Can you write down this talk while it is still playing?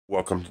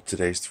Welcome to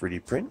today's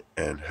 3D print,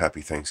 and happy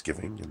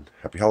Thanksgiving and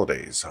happy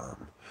holidays.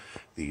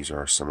 These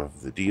are some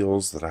of the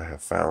deals that I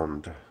have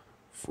found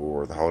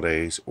for the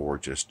holidays, or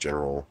just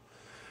general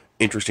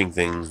interesting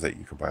things that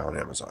you can buy on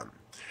Amazon.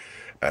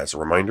 As a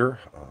reminder,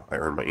 I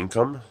earn my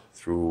income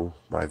through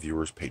my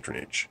viewers'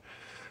 patronage.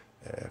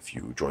 If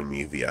you join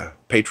me via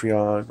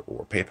Patreon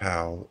or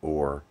PayPal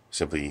or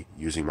simply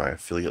using my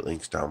affiliate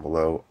links down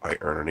below, I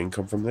earn an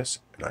income from this,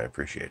 and I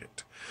appreciate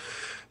it.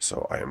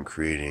 So I am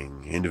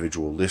creating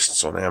individual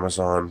lists on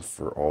Amazon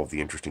for all of the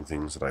interesting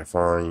things that I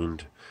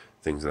find,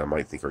 things that I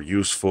might think are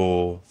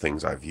useful,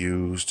 things I've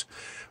used.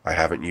 I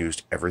haven't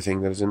used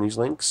everything that is in these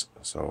links.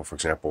 So, for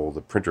example,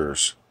 the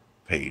printers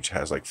page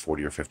has like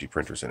 40 or 50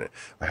 printers in it.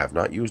 I have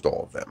not used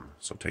all of them,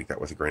 so take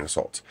that with a grain of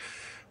salt.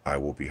 I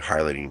will be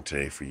highlighting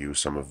today for you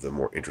some of the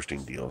more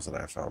interesting deals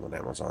that I found on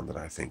Amazon that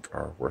I think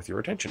are worth your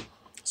attention.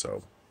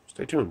 So,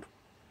 stay tuned.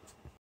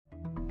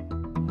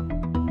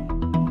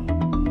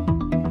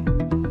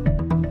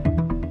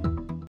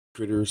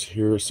 Critters,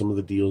 here are some of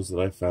the deals that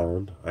I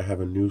found. I have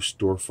a new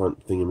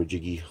storefront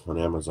thingamajiggy on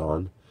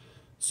Amazon,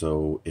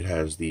 so it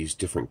has these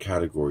different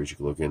categories you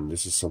can look in.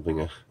 This is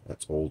something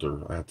that's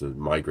older. I have to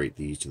migrate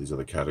these to these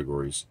other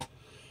categories.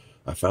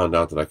 I found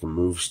out that I can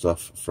move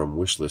stuff from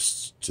wish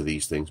lists to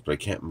these things, but I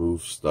can't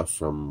move stuff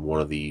from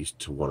one of these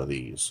to one of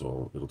these,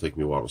 so it'll take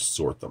me a while to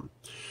sort them.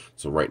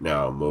 So right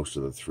now, most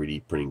of the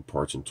 3D printing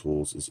parts and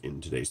tools is in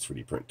today's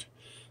 3D print.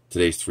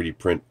 Today's 3D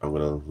print, I'm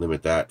going to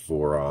limit that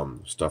for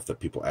stuff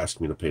that people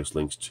ask me to paste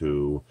links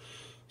to,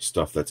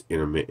 stuff that's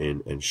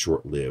intermittent and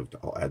short-lived.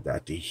 I'll add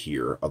that to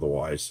here.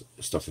 Otherwise,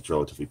 stuff that's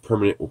relatively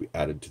permanent will be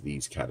added to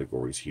these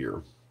categories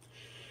here.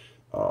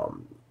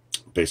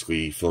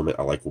 Basically, filament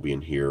I like will be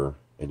in here.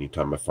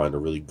 Anytime I find a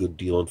really good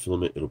deal on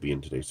filament, it'll be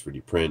in today's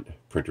 3D print.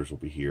 Printers will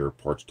be here.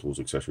 Parts, tools,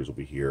 accessories will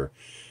be here.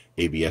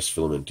 ABS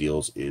filament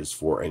deals is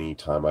for any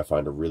time I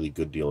find a really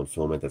good deal in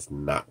filament that's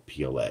not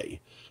PLA.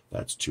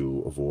 That's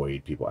to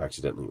avoid people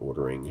accidentally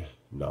ordering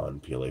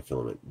non-PLA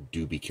filament.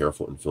 Do be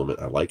careful in filament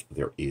I like.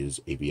 There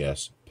is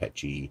ABS,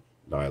 PETG,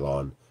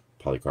 nylon,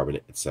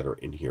 polycarbonate, etc.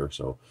 in here.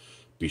 So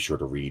be sure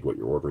to read what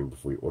you're ordering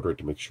before you order it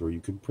to make sure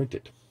you can print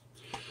it.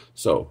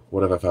 So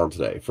what have I found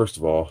today? First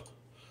of all,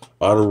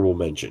 honorable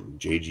mention,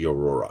 JG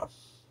Aurora.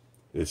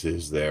 This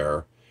is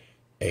their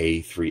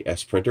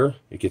A3S printer.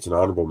 It gets an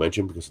honorable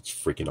mention because it's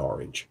freaking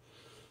orange.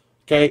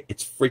 Okay,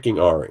 it's freaking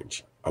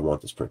orange. I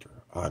want this printer.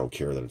 I don't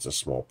care that it's a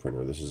small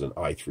printer. This is an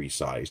i3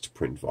 sized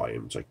print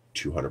volume. It's like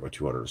 200 by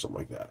 200 or something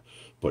like that.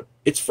 But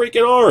it's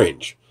freaking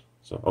orange.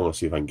 So I want to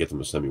see if I can get them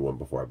to send me one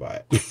before I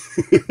buy it.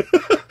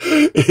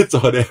 It's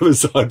on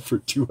Amazon for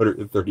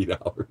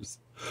 $230.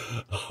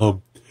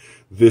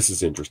 This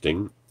is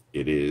interesting.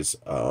 It is,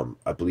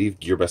 I believe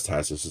Gearbest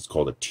has this. It's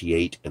called a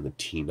T8 and the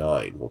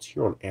T9. Well, it's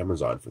here on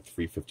Amazon for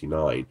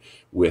 $359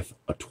 with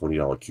a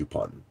 $20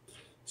 coupon.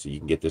 So you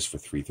can get this for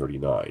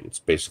 $339. It's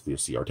basically a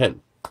CR10,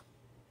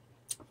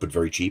 but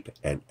very cheap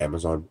and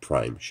Amazon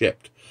Prime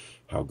shipped.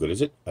 How good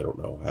is it? I don't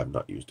know. I have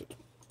not used it.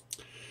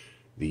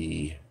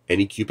 The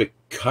Anycubic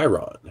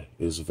Chiron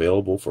is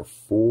available for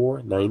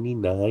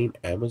 $4.99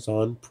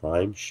 Amazon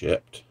Prime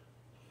shipped.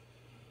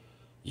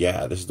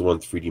 Yeah, this is the one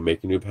 3D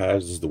Maker Noob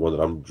has. This is the one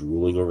that I'm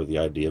drooling over the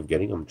idea of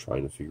getting. I'm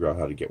trying to figure out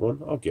how to get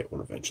one. I'll get one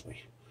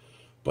eventually.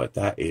 But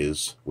that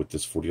is, with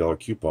this $40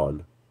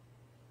 coupon,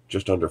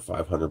 just under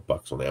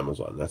 $500 on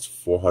Amazon. That's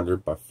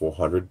 400 by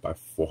 400 by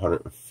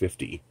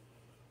 450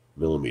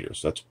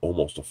 millimeters. That's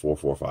almost a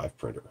 445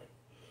 printer.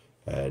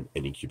 And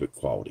Anycubic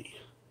quality.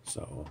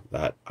 So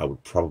that, I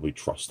would probably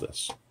trust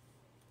this.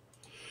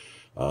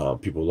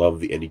 People love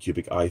the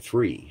Anycubic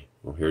i3.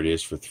 Well, here it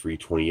is for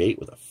 $328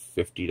 with a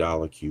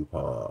 $50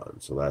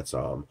 coupon. So that's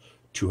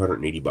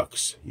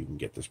 $280. You can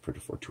get this printer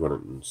for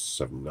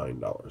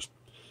 $279.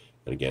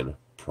 And again,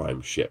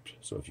 Prime shipped.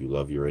 So if you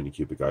love your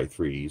Anycubic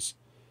i3s,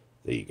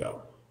 there you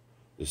go.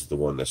 This is the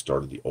one that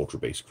started the Ultra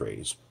Base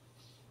craze.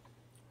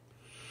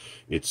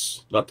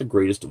 It's not the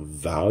greatest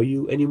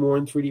value anymore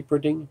in 3D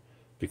printing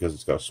because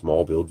it's got a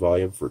small build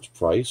volume for its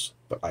price,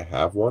 but I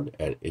have one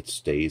and it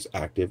stays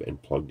active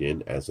and plugged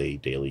in as a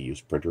daily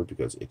use printer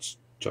because it's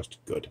just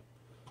good.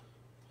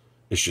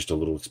 It's just a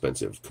little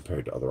expensive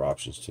compared to other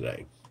options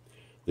today.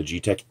 The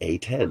G-Tech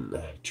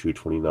A10,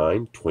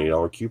 $229,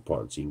 $20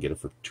 coupon, so you can get it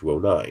for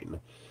 $209.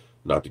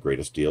 Not the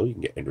greatest deal. You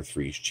can get Ender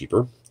 3s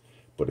cheaper.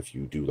 But if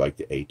you do like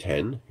the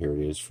A10, here it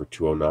is for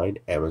 $209,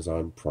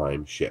 Amazon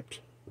Prime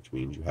shipped, which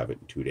means you have it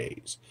in 2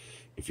 days.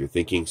 If you're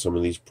thinking some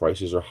of these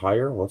prices are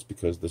higher, well, it's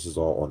because this is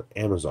all on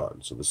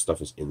Amazon. So this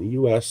stuff is in the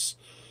U.S.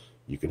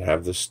 You can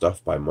have this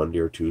stuff by Monday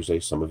or Tuesday,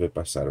 some of it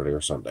by Saturday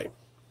or Sunday.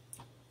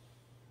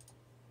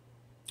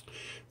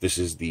 This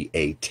is the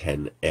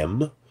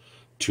A10M,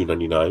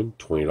 $299,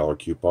 $20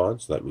 coupon.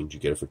 So that means you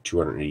get it for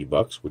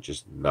 $280, which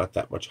is not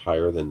that much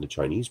higher than the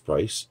Chinese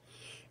price.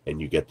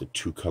 And you get the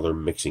 2-color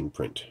mixing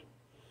print.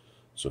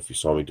 So if you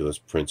saw me do those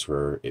prints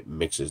where it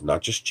mixes,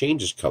 not just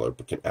changes color,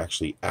 but can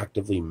actually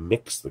actively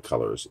mix the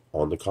colors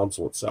on the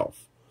console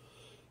itself.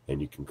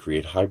 And you can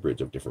create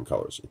hybrids of different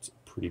colors. It's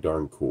pretty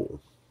darn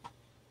cool.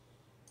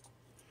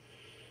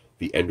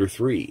 The Ender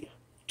 3,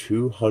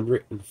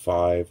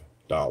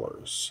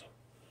 $205.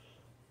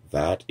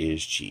 That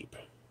is cheap.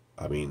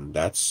 I mean,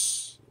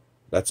 that's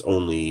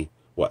only,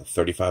 what,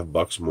 35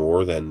 bucks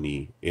more than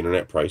the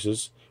internet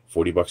prices,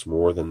 40 bucks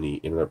more than the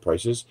internet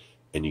prices,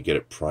 and you get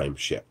it prime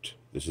shipped.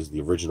 This is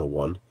the original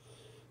one,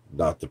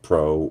 not the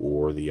Pro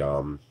or the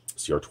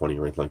CR20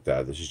 or anything like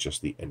that. This is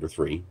just the Ender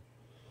 3.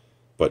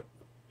 But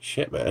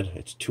shit, man,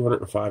 it's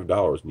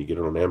 $205 and you get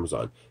it on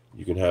Amazon.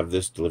 You can have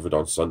this delivered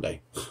on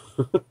Sunday.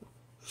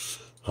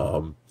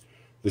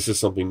 This is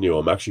something new.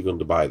 I'm actually going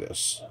to buy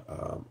this.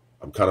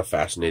 I'm kind of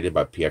fascinated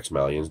by PX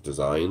Malian's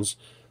designs.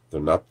 They're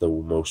not the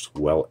most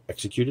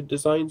well-executed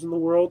designs in the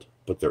world,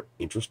 but they're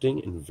interesting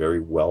and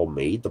very well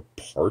made. The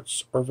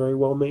parts are very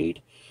well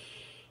made.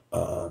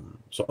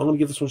 So I'm going to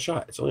give this one a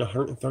shot. It's only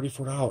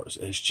 $134,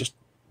 and it's just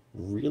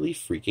really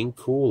freaking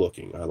cool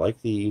looking. I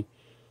like the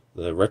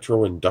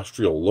retro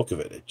industrial look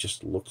of it. It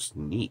just looks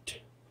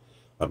neat.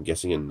 I'm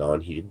guessing a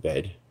non-heated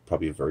bed,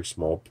 probably a very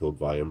small build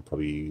volume,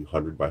 probably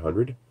 100 by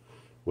 100.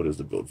 What is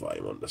the build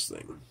volume on this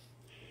thing?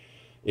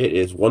 It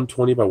is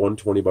 120 by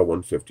 120 by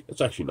 150.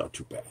 It's actually not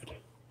too bad.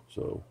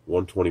 So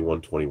 120,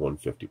 120,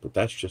 150. But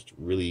that's just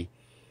really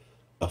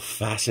a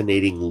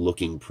fascinating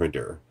looking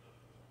printer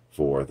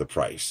for the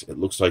price. It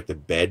looks like the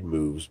bed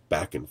moves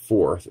back and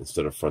forth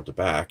instead of front to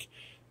back,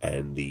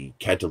 and the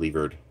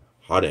cantilevered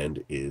hot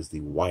end is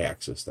the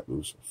y-axis that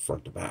moves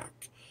front to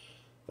back.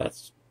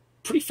 That's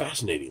pretty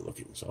fascinating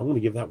looking, so I'm going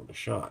to give that one a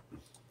shot.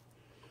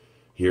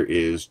 Here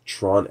is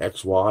Tron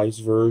XY's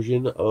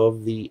version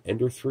of the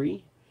Ender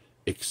 3,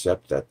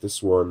 except that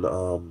this one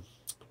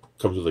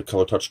comes with a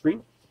color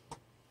touchscreen.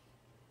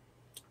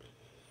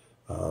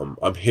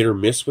 I'm hit or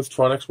miss with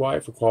Tron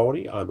XY for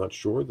quality. I'm not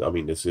sure. I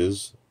mean, this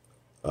is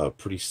a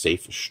pretty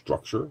safe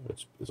structure.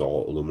 It's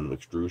all aluminum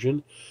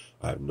extrusion.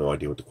 I have no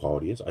idea what the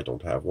quality is. I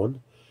don't have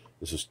one.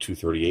 This is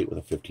 $238 with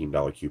a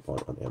 $15 coupon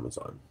on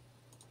Amazon.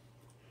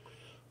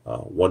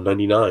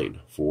 $199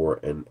 for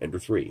an Ender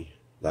 3.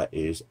 That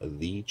is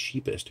the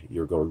cheapest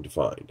you're going to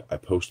find. I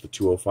post the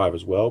 $205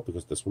 as well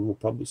because this one will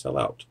probably sell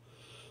out.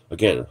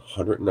 Again,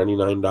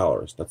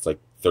 $199. That's like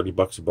 30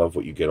 bucks above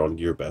what you get on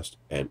Gearbest,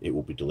 and it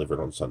will be delivered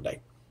on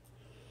Sunday.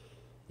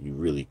 You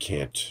really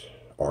can't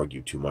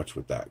argue too much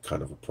with that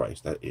kind of a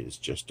price. That is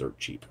just dirt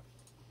cheap.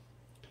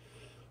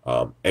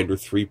 Ender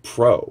 3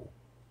 Pro.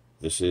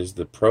 This is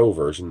the Pro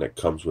version that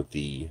comes with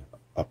the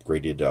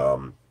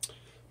upgraded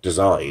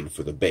design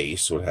for the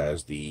base. So it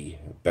has the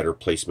better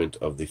placement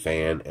of the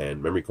fan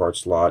and memory card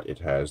slot. It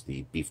has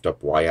the beefed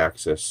up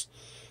Y-axis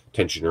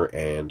tensioner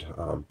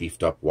and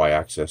beefed up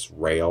Y-axis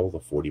rail, the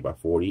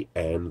 40x40,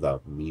 and the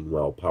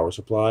Meanwell power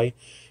supply.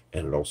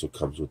 And it also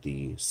comes with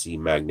the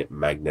C-magnet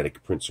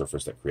magnetic print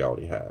surface that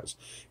Creality has.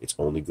 It's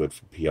only good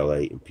for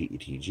PLA and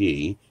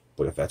PETG,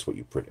 but if that's what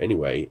you print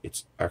anyway,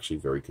 it's actually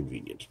very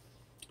convenient.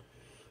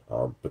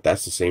 But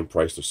that's the same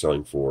price they're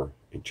selling for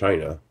in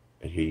China,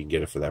 and here you can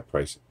get it for that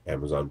price,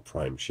 Amazon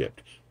Prime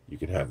shipped. You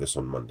can have this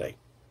on Monday.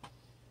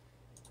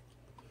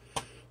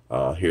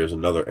 Here's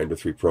another Ender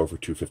 3 Pro for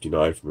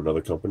 $259 from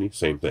another company.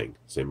 Same thing,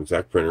 same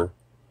exact printer,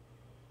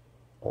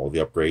 all the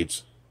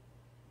upgrades.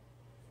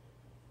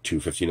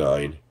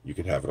 $259. You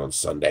can have it on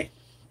Sunday.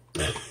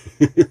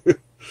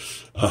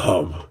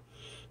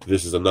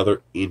 This is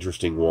another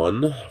interesting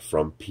one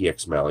from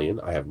PX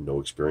Malian. I have no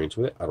experience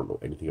with it. I don't know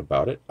anything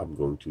about it. I'm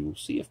going to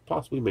see if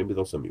possibly maybe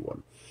they'll send me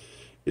one.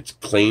 It's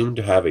claimed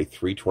to have a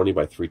 320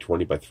 by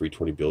 320 by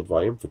 320 build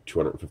volume for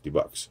 250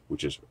 bucks,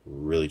 which is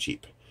really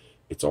cheap.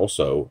 It's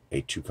also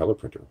a two-color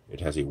printer.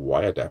 It has a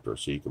Y adapter,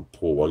 so you can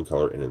pull one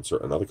color and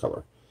insert another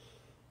color.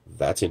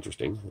 That's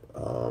interesting.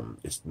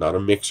 It's not a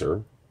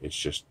mixer.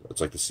 It's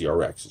like the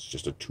CRX. It's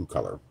just a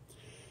two-color.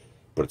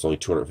 But it's only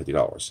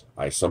 $250.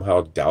 I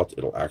somehow doubt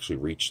it'll actually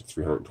reach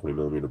 320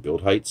 millimeter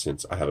build height,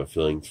 since I have a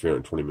feeling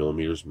 320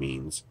 millimeters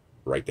means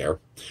right there,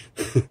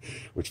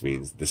 which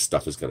means this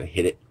stuff is going to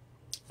hit it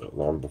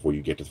long before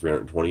you get to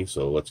 320.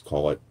 So let's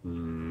call it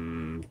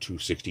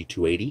 260,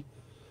 280.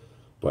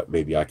 But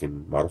maybe I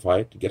can modify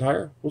it to get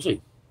higher. We'll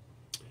see.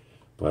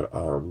 But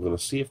I'm going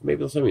to see if maybe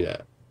they'll send me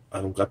that. I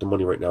don't got the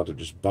money right now to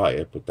just buy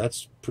it, but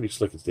that's pretty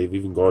slick. They've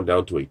even gone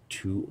down to a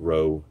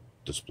 2-row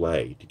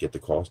display to get the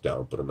cost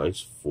down, but a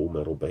nice full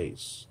metal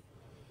base,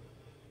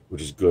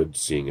 which is good,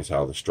 seeing as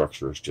how the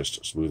structure is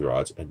just smooth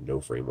rods and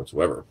no frame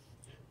whatsoever.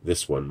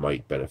 This one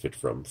might benefit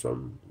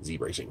from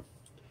Z-bracing,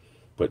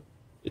 but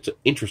it's an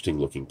interesting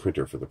looking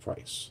printer for the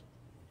price.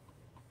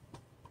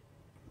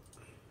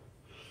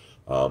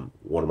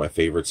 One of my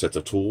favorite sets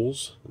of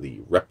tools,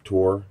 the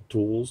Reptor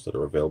tools that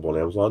are available on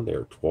Amazon.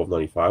 They're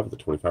 $12.95 with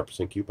a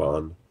 25%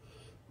 coupon.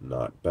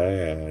 Not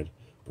bad,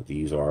 but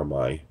these are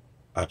my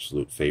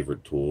absolute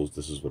favorite tools.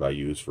 This is what I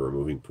use for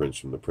removing prints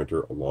from the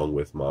printer, along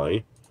with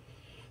my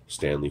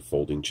Stanley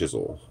folding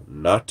chisel.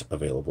 Not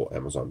available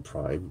Amazon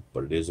Prime,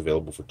 but it is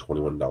available for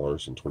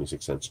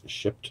 $21.26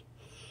 shipped.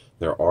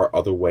 There are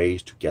other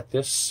ways to get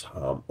this.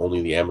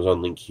 Only the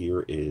Amazon link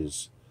here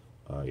is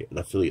an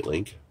affiliate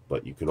link,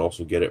 but you can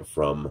also get it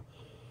from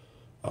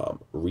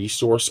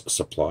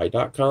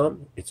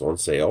resourcesupply.com. It's on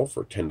sale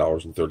for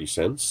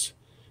 $10.30.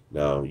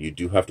 Now, you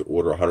do have to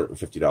order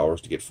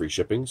 $150 to get free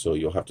shipping, so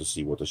you'll have to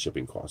see what the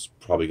shipping costs.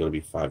 Probably going to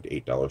be $5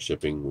 to $8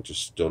 shipping, which is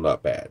still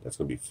not bad. That's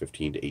going to be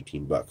 15 to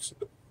 18 bucks,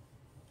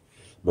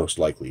 most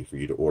likely, for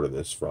you to order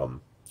this from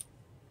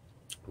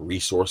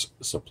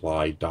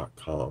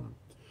REFZCRJOGNOWX.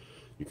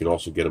 You can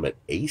also get them at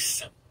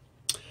Ace.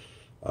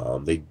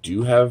 They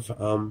do have,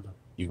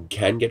 you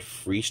can get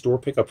free store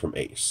pickup from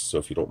Ace. So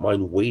if you don't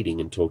mind waiting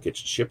until it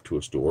gets shipped to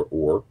a store,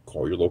 or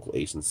call your local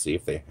Ace and see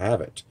if they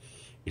have it,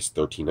 it's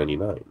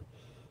 $13.99.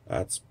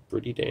 That's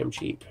pretty damn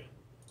cheap.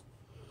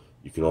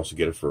 You can also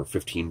get it for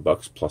 15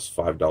 bucks plus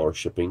 $5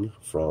 shipping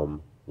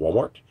from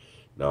Walmart.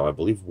 Now, I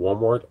believe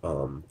Walmart,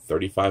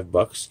 35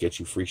 bucks gets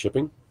you free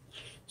shipping.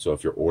 So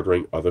if you're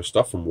ordering other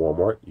stuff from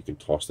Walmart, you can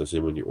toss this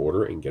in when you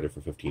order and get it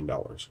for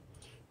 $15.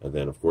 And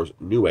then, of course,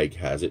 Newegg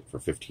has it for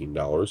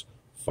 $15,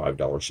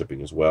 $5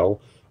 shipping as well.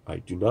 I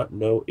do not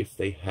know if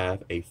they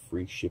have a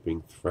free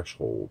shipping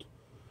threshold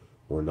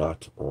or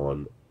not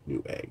on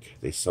Newegg.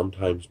 They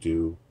sometimes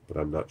do, but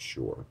I'm not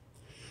sure.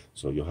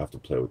 So you'll have to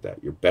play with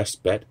that. Your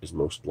best bet is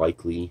most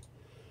likely,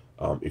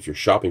 if you're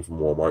shopping from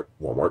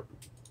Walmart.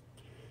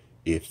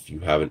 If you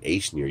have an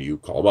Ace near you,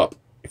 call them up.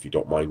 If you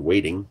don't mind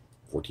waiting,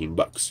 14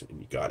 bucks,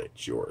 and you got it.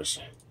 It's yours.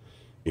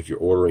 If you're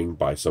ordering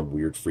by some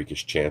weird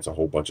freakish chance a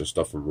whole bunch of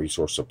stuff from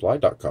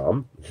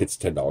ResourceSupply.com, it's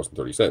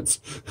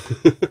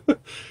 $10.30.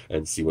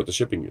 And see what the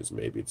shipping is.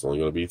 Maybe it's only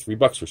going to be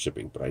 $3 for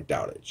shipping, but I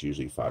doubt it. It's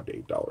usually $5 to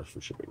 $8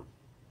 for shipping.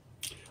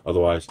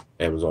 Otherwise,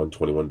 Amazon,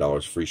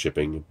 $21 free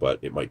shipping, but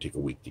it might take a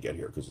week to get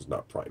here because it's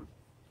not Prime.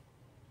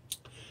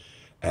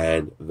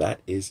 And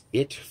that is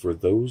it for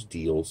those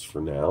deals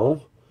for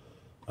now.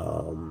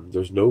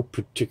 There's no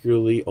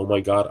particularly, oh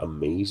my god,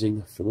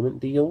 amazing filament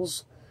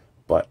deals,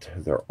 but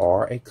there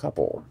are a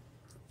couple.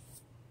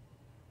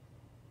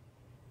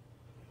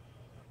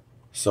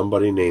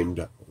 Somebody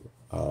named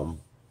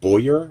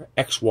Boyer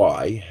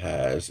XY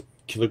has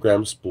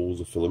kilogram spools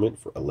of filament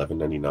for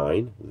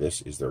 $11.99.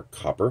 This is their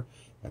copper.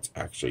 That's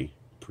actually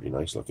pretty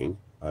nice looking.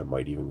 I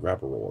might even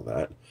grab a roll of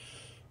that.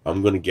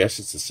 I'm going to guess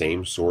it's the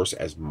same source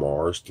as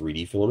Mars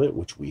 3D filament,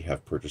 which we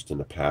have purchased in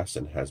the past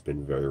and has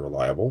been very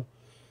reliable.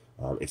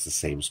 It's the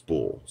same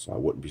spool, so I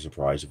wouldn't be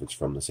surprised if it's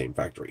from the same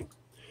factory.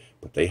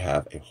 But they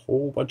have a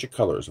whole bunch of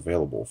colors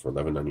available for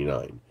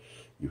 $11.99.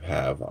 You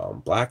have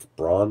black,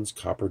 bronze,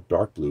 copper,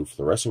 dark blue,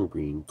 fluorescent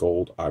green,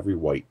 gold, ivory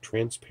white,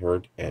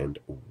 transparent, and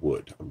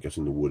wood. I'm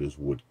guessing the wood is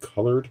wood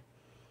colored.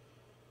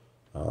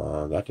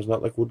 That does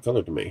not look wood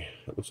colored to me.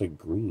 It looks like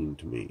green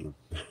to me.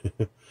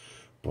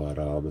 But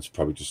it's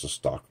probably just a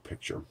stock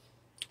picture.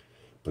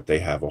 But they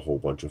have a whole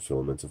bunch of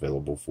filaments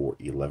available for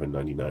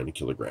 $11.99 a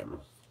kilogram.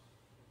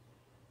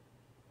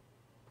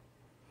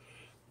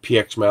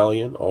 PX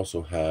Malian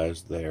also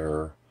has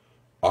their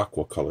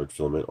aqua colored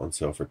filament on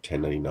sale for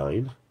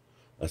 $10.99.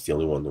 That's the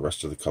only one. The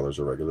rest of the colors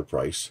are regular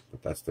price,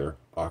 but that's their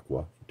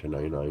aqua for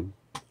 $10.99.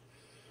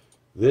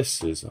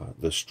 This is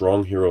the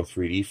Strong Hero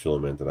 3D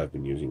filament that I've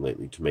been using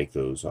lately to make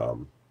those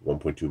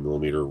 1.2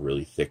 millimeter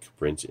really thick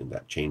prints in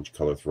that change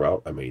color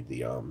throughout. I made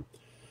the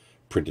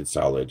printed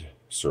solid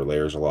Sur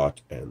Layers a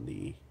lot and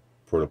the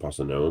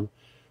Protopasta Gnome.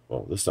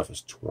 Well, this stuff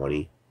is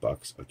 20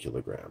 bucks a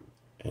kilogram,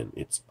 and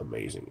it's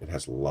amazing. It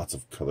has lots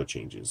of color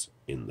changes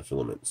in the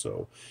filament,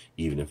 so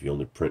even if you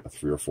only print a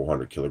 300 or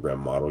 400 kilogram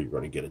model, you're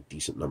going to get a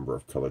decent number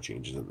of color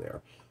changes in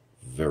there.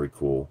 Very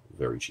cool,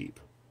 very cheap.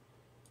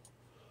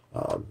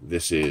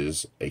 This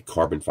is a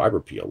carbon fiber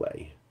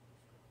PLA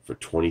for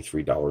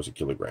 $23 a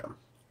kilogram,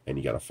 and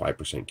you got a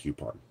 5%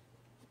 coupon.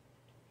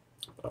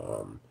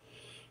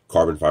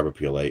 Carbon fiber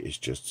PLA is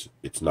just,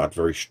 it's not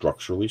very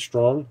structurally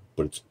strong,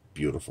 but it's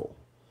beautiful.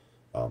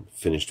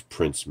 Finished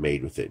prints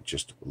made with it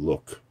just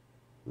look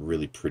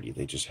really pretty.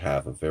 They just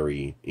have a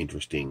very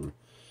interesting,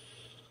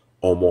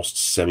 almost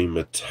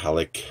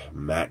semi-metallic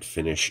matte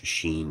finish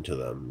sheen to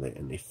them,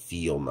 and they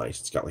feel nice.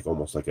 It's got like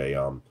almost like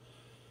a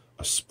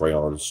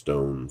spray-on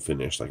stone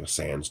finish, like a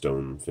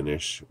sandstone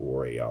finish,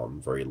 or a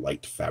very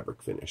light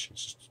fabric finish.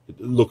 It's just,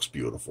 it looks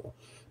beautiful.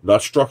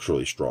 Not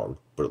structurally strong,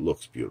 but it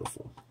looks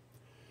beautiful.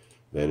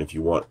 Then if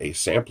you want a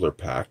sampler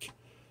pack,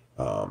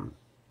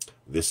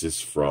 this is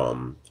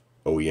from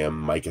OEM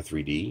Mica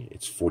 3D.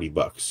 It's 40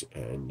 bucks,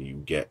 and you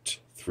get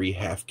 3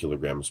 half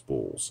kilogram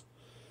spools.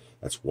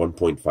 That's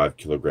 1.5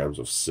 kilograms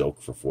of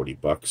silk for 40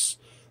 bucks.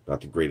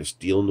 Not the greatest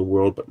deal in the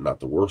world, but not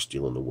the worst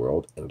deal in the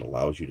world, and it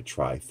allows you to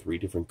try 3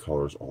 different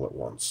colors all at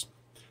once.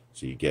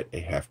 So you get a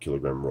half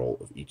kilogram roll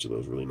of each of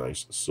those really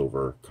nice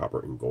silver, copper,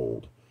 and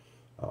gold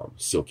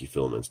silky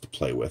filaments to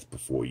play with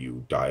before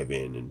you dive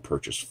in and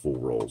purchase full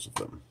rolls of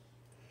them.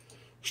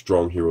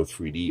 Strong Hero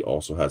 3D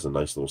also has a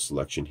nice little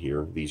selection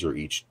here. These are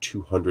each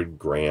 200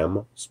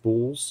 gram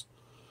spools.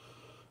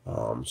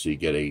 So you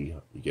get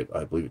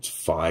I believe it's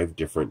 5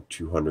 different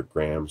 200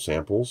 gram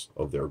samples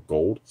of their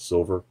gold,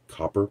 silver,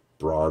 copper,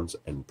 bronze,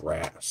 and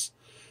brass.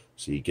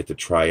 So you get to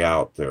try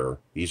out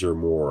these are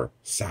more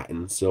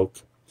satin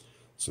silk,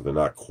 so they're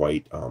not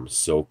quite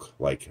silk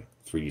like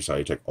 3D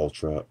Cytech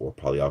Ultra or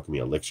Polyalchemy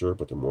Elixir,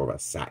 but they're more of a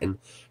satin,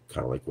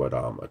 kind of like what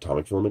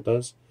Atomic Filament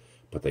does.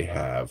 but they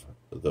have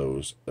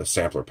a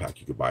sampler pack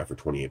you could buy for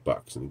 28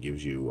 bucks, and it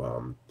gives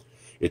you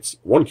it's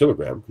 1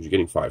 kilogram because you're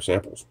getting 5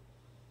 samples.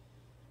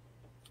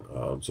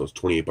 So it's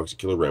 28 bucks a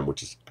kilogram,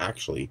 which is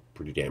actually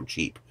pretty damn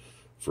cheap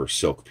for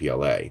silk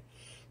PLA.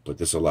 But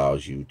this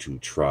allows you to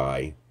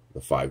try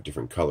the 5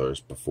 different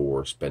colors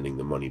before spending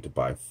the money to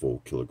buy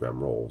full kilogram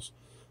rolls.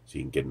 So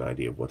you can get an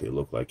idea of what they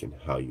look like and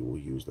how you will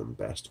use them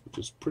best, which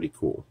is pretty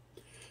cool.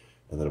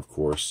 And then, of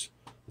course,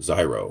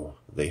 Zyro.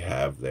 They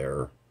have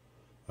their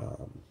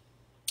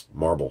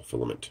marble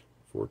filament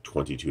for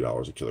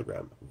 $22 a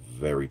kilogram.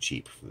 Very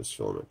cheap for this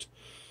filament.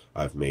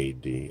 I've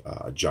made the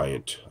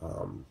giant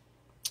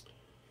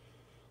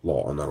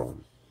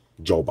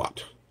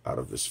Jolbot out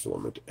of this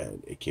filament,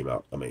 and it came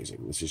out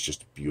amazing. This is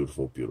just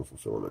beautiful, beautiful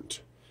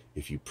filament.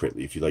 If you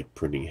like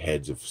printing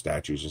heads of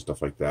statues and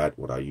stuff like that,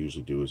 what I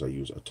usually do is I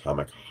use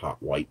atomic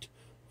hot white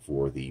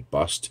for the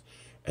bust,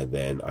 and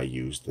then I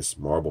use this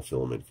marble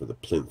filament for the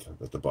plinth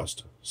that the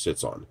bust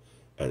sits on,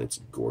 and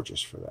it's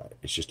gorgeous for that.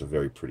 It's just a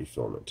very pretty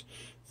filament.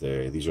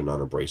 These are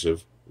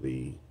non-abrasive.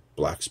 The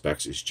black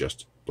specks is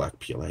just black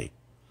PLA.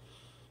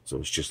 So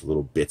it's just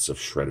little bits of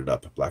shredded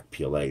up black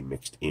PLA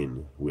mixed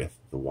in with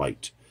the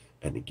white,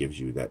 and it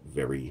gives you that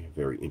very,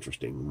 very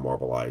interesting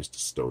marbleized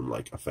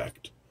stone-like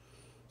effect.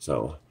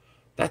 So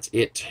that's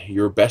it.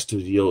 Your best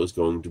deal is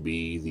going to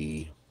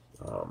be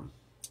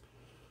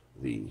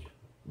the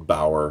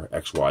Bauer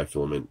XY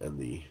filament and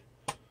the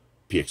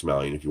PX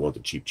Malian. If you want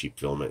the cheap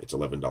filament, it's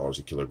 $11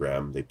 a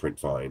kilogram. They print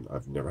fine.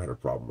 I've never had a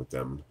problem with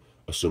them,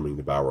 assuming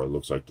the Bauer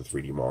looks like the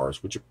 3D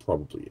Mars, which it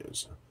probably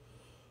is.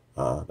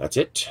 That's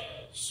it.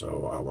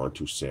 So I want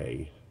to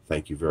say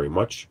thank you very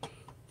much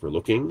for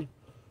looking.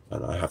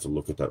 And I have to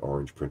look at that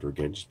orange printer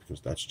again, just because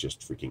that's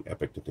just freaking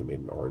epic that they made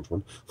an orange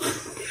one.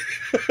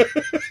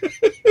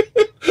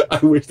 I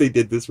wish they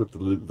did this with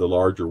the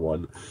larger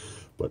one,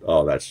 but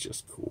oh, that's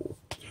just cool.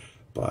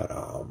 But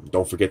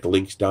don't forget the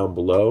links down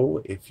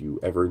below. If you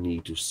ever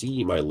need to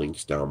see my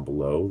links down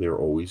below, they're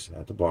always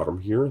at the bottom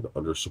here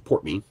under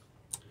Support Me.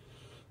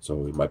 So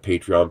my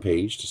Patreon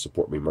page to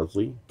support me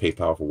monthly,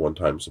 PayPal for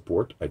one-time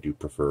support. I do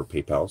prefer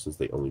PayPal since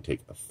they only take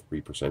a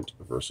 3%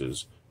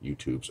 versus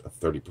YouTube's a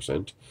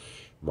 30%.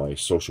 My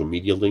social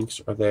media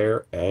links are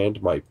there,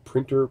 and my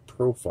printer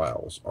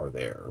profiles are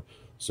there.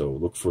 So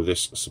look for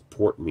this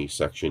Support Me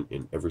section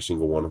in every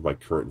single one of my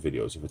current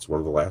videos. If it's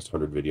one of the last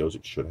 100 videos,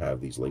 it should have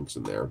these links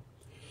in there.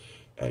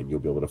 And you'll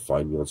be able to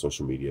find me on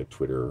social media,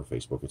 Twitter,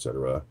 Facebook,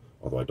 etc.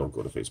 Although I don't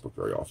go to Facebook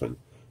very often.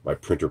 My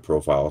printer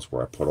profiles,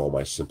 where I put all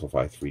my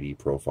Simplify 3D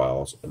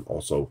profiles, and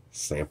also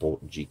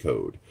sample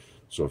G-code.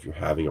 So if you're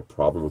having a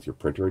problem with your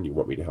printer and you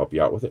want me to help you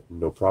out with it,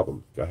 no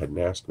problem. Go ahead and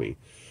ask me.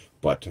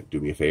 But do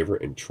me a favor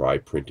and try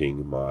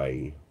printing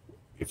my,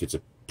 if it's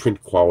a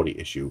print quality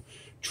issue,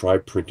 try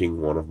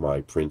printing one of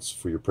my prints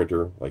for your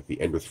printer. Like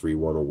the Ender 3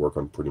 one will work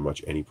on pretty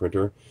much any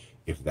printer.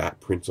 If that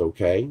print's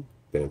okay,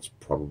 then it's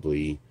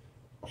probably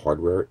a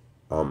hardware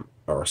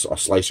or a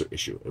slicer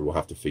issue, and we'll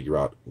have to figure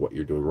out what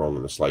you're doing wrong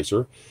in the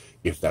slicer.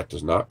 If that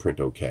does not print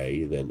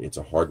okay, then it's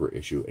a hardware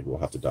issue, and we'll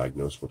have to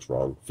diagnose what's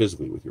wrong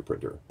physically with your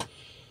printer.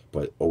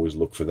 But always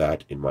look for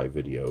that in my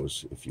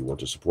videos if you want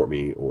to support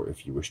me, or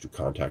if you wish to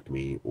contact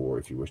me, or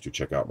if you wish to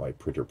check out my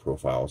printer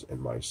profiles and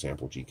my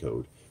sample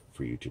G-code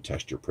for you to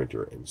test your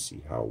printer and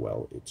see how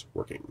well it's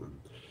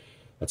working.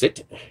 That's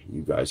it.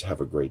 You guys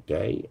have a great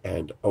day.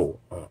 And,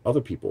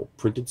 other people,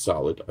 Printed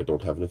Solid, I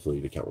don't have an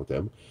affiliate account with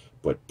them,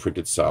 but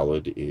Printed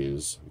Solid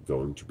is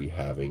going to be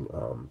having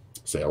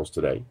sales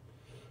today.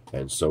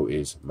 And so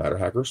is Matter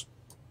Hackers.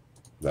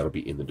 That'll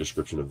be in the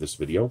description of this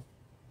video.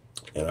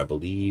 And I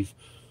believe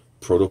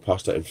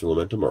Protopasta and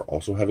Filamentum are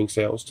also having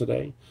sales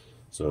today.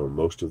 So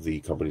most of the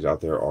companies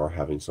out there are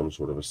having some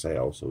sort of a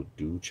sale. So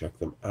do check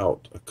them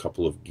out. A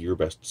couple of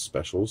Gearbest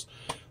Specials.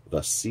 The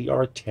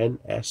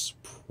CR10S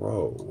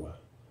Pro.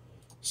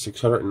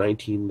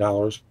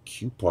 $619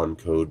 coupon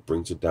code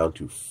brings it down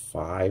to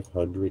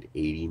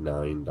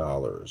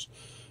 $589.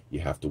 You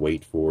have to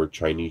wait for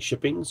Chinese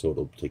shipping, so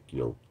it'll take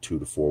 2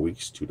 to 4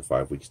 weeks, 2 to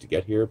 5 weeks to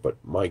get here. But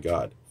my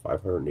God,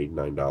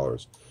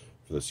 $589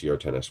 for the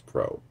CR10S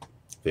Pro.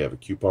 They have a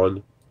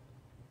coupon,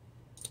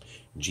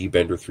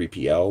 G-Bender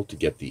 3PL, to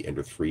get the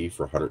Ender 3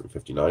 for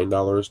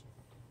 $159.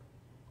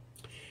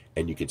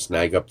 And you can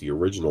snag up the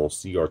original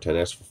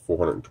CR10S for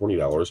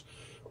 $420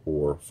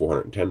 or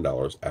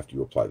 $410 after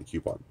you apply the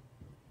coupon.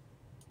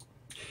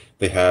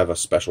 They have a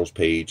specials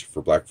page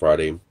for Black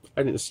Friday.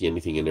 I didn't see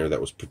anything in there that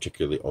was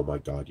particularly, oh my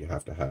God, you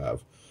have to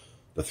have.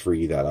 The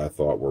 3 that I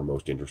thought were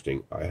most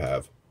interesting, I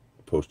have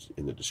posted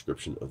in the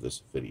description of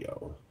this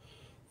video.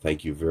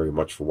 Thank you very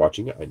much for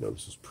watching. I know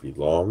this is pretty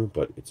long,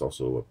 but it's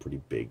also a pretty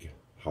big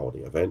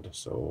holiday event,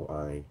 so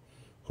I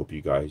hope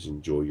you guys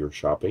enjoy your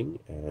shopping,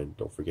 and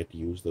don't forget to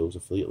use those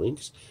affiliate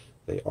links.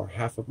 They are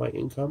half of my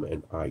income,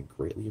 and I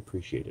greatly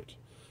appreciate it.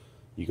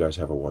 You guys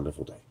have a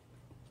wonderful day.